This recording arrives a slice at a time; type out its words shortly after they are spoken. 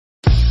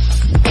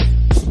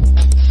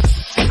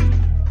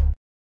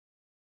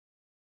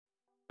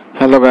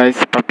Hello guys,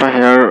 pAppA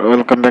here.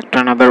 Welcome back to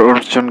another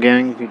Orchon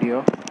gaming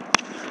video.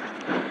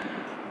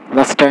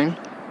 Last time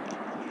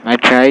I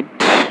tried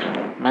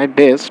my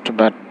best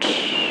but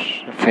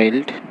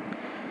failed.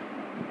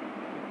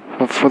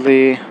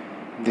 Hopefully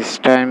this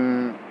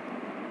time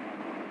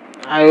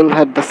I will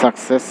have the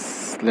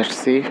success. Let's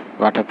see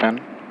what happens.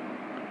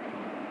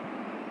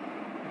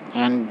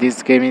 And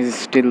this game is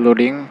still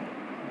loading.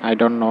 I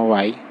don't know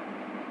why.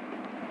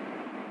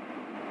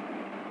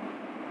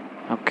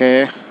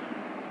 Okay,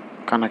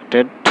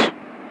 connected.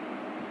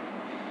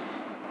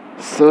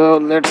 So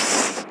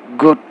let's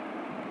go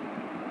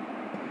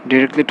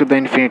directly to the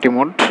infinity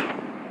mode.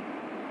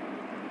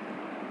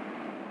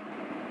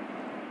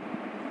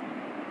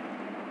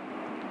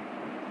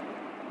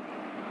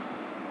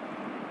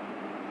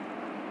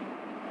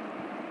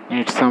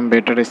 Need some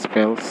better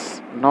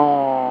spells.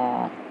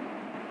 No.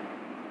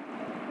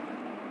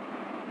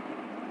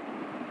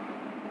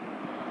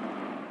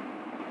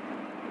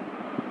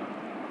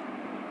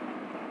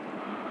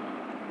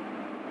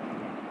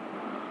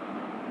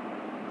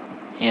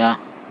 Yeah.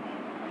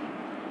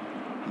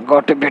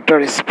 Got a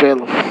better spell.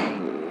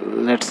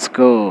 Let's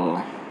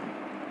go.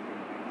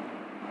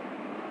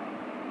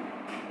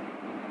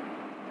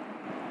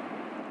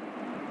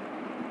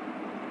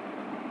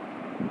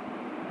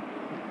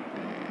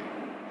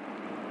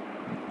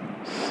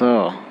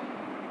 So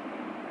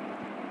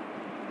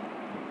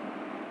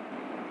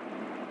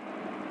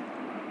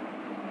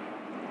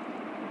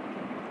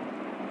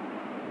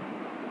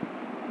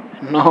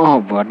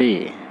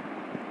nobody.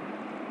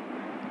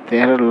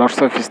 There are lots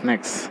of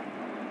snakes.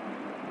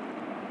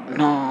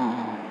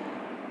 No.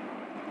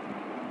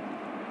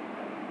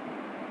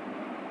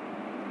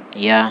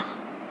 Yeah.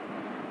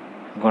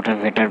 Got a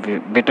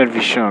better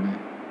vision.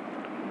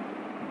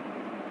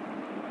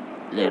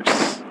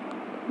 Let's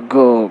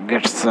go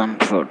get some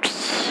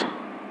fruits.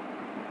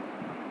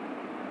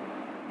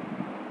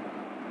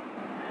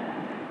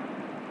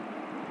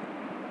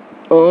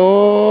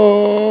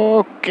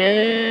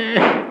 Okay.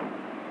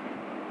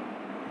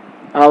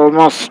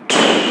 Almost.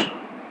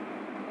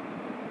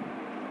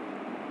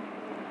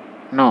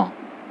 No.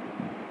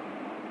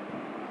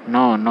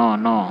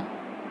 No.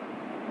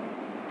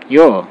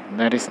 Yo,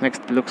 that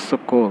snake looks so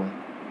cool.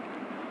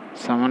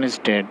 Someone is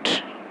dead.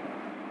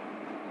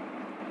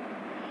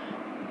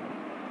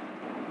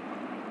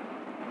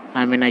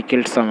 I mean, I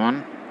killed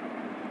someone.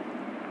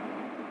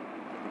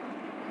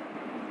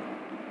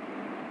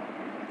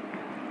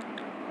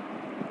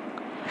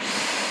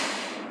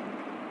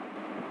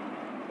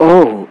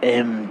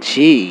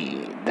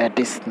 OMG, that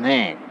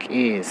snake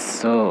is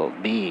so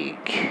big.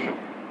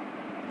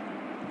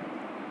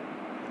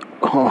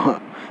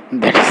 Oh,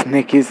 that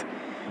snake is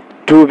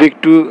too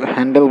big to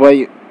handle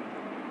by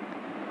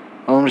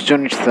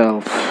Armstrong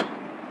itself.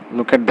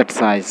 Look at that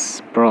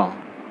size, bro.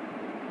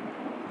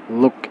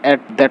 Look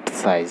at that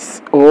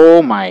size.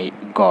 Oh my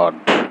god.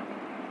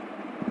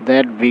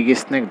 That big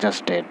snake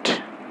just dead.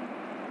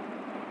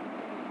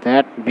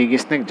 That big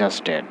snake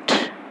just dead.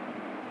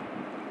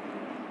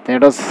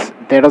 That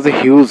was a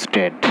huge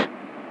dead.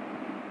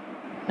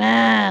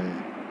 Man.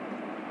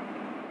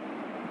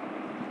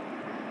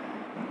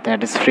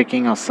 That is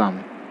freaking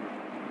awesome.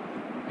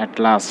 At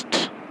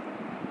last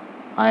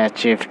I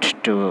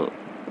achieved to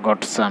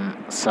got some.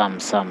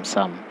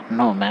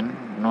 No man,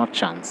 no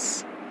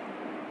chance.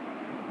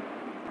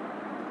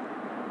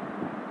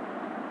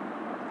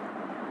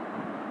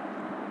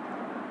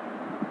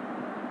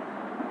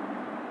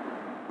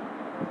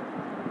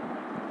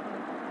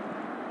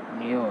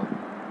 Yo,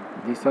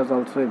 this was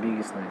also a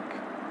big snake.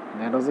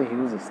 That was a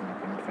huge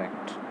snake, in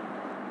fact.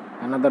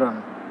 Another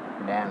one.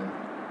 Damn.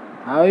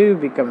 How you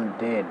become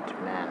dead,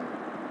 man?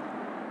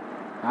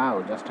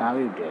 How? Just how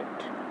you dead?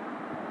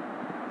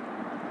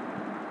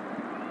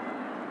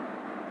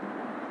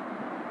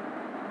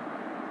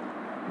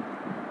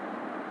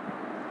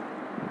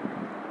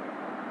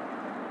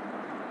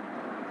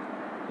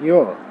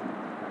 Yo,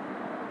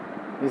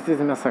 this is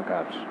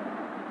massacre.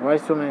 Why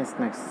so many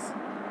snakes?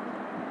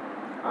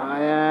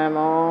 I am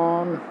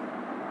on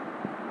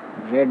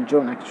red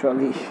zone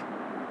actually.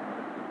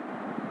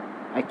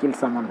 I killed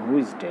someone who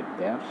is dead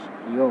there.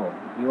 Yo,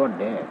 you are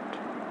dead.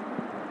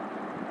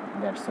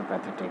 That's so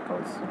pathetic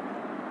also.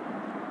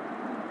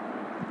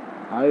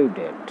 How you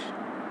dead?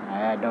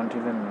 I don't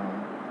even know.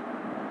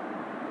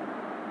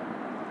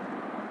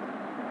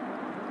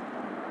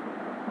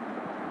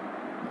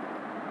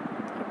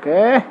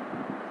 Okay.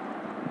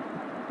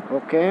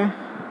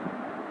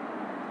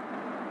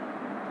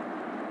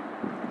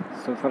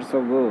 So far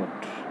so good.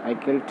 I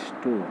killed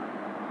 2.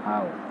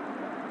 How?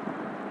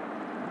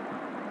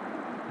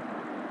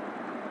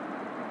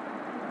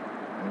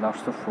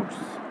 Lots of foods.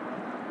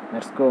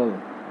 Let's go.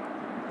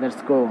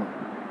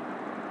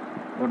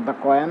 Got the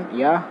coin?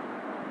 Yeah.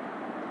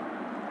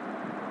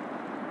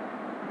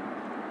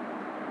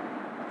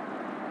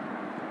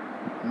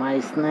 My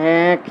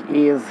snake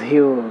is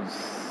huge.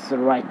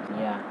 Right,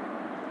 yeah.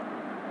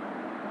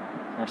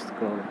 Let's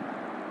go.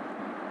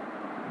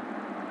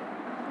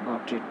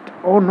 Got it.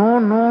 Oh no.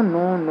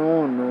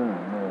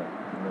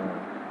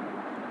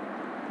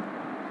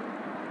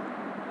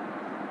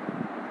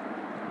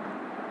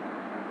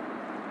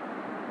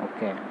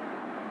 Okay.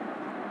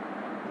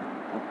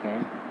 Okay.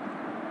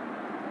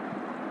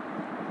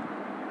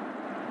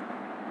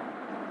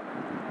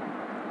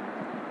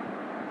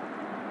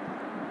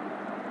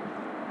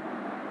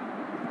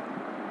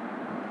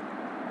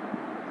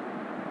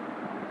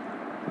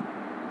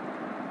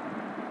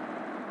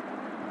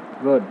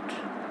 Good.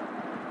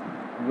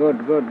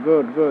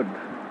 Good.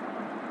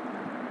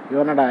 You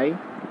wanna die?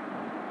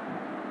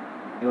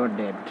 You're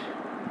dead.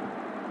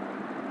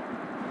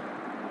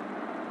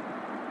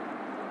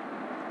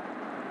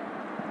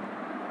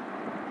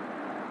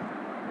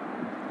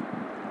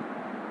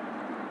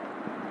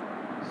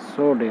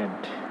 So dead.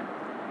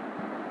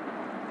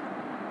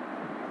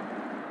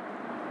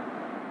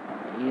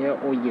 Yeah,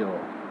 oh yo.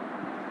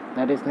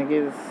 That snake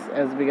is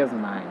as big as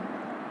mine.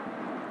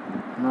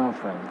 No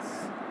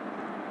offense.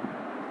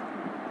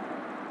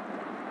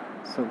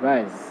 So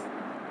guys,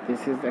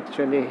 this is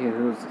actually a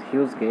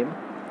huge game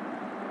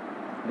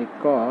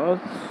because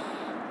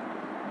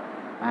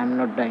I'm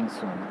not dying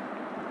soon.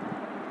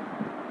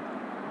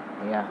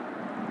 Yeah,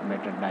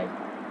 better die.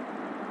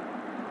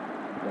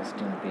 Rest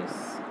in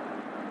peace.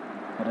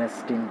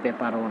 Rest in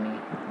pepperoni.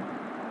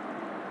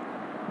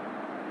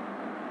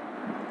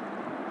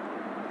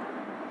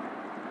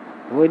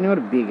 When you're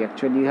big,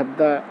 actually you have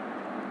the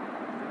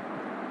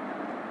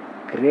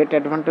great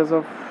advantage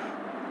of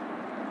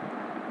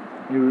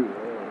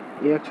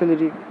you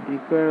actually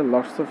require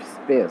lots of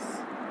space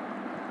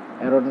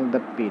around the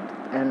pit,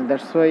 and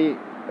that's why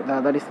the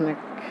other snake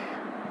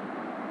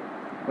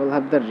will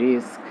have the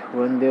risk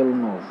when they'll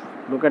move.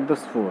 Look at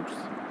those foods,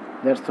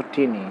 they're so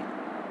teeny.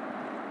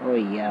 Oh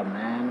yeah,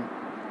 man,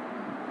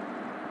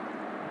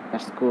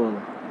 that's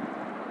cool.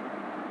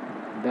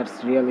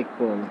 That's really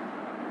cool.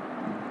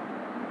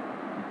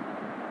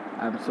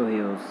 I'm so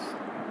huge.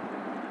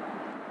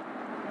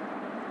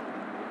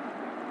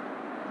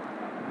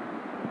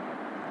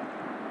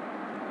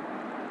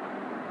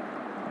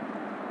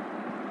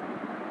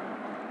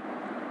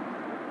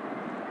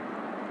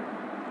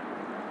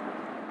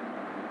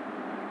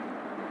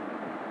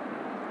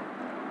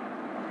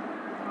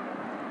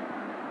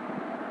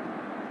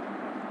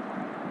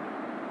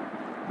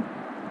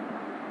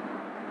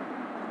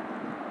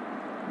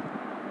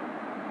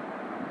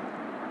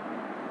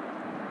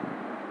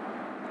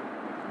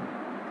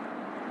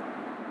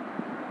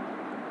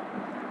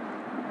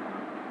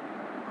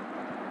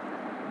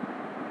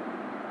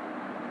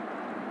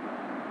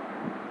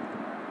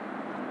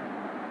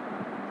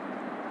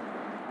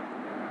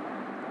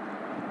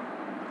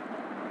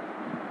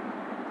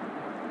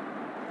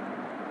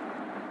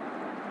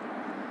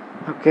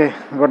 Okay,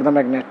 got the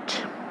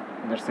magnet.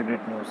 That's a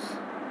great news.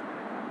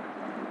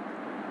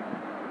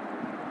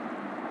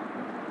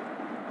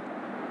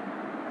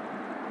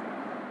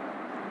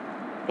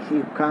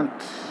 You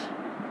can't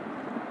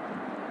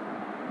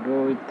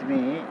go with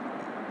me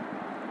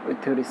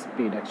with your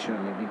speed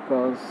actually,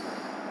 because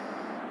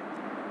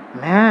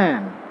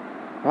man,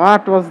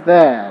 what was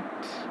that?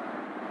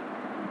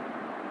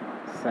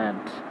 Sad.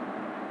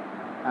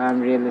 I'm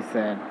really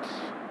sad.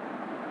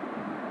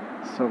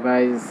 So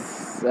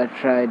guys, I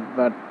tried,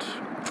 but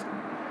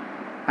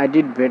I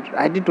did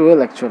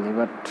well actually,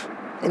 but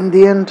in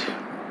the end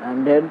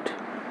I'm dead.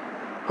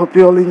 Hope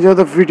you all enjoy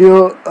the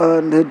video,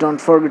 and don't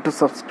forget to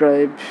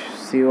subscribe.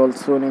 See you all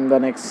soon in the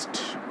next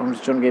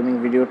Homestone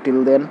Gaming video.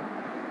 Till then,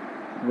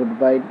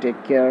 goodbye,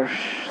 take care,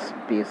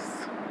 peace.